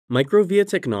MicroVia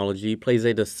technology plays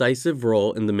a decisive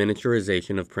role in the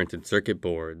miniaturization of printed circuit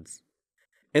boards.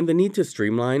 And the need to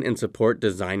streamline and support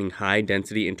designing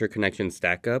high-density interconnection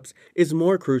stackups is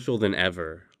more crucial than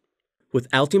ever. With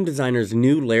Altium Designer's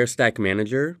new Layer Stack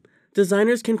Manager,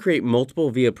 designers can create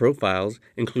multiple via profiles,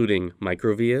 including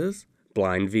microvias,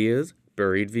 blind vias,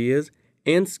 buried vias,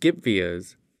 and skip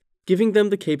vias, giving them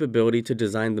the capability to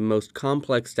design the most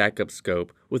complex stackup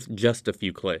scope with just a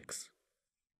few clicks.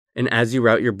 And as you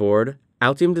route your board,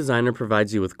 Altium Designer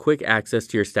provides you with quick access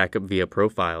to your stackup via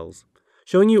profiles,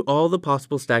 showing you all the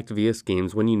possible stacked via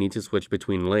schemes when you need to switch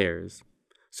between layers,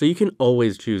 so you can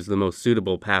always choose the most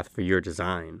suitable path for your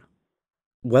design.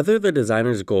 Whether the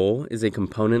designer's goal is a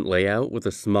component layout with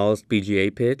the smallest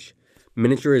BGA pitch,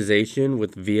 miniaturization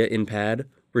with via in-pad,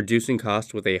 reducing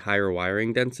cost with a higher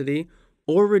wiring density,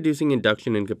 or reducing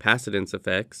induction and capacitance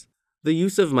effects, the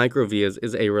use of microvias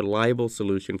is a reliable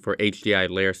solution for HDI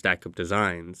layer stackup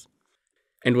designs.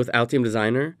 And with Altium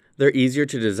Designer, they're easier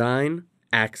to design,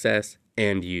 access,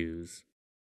 and use.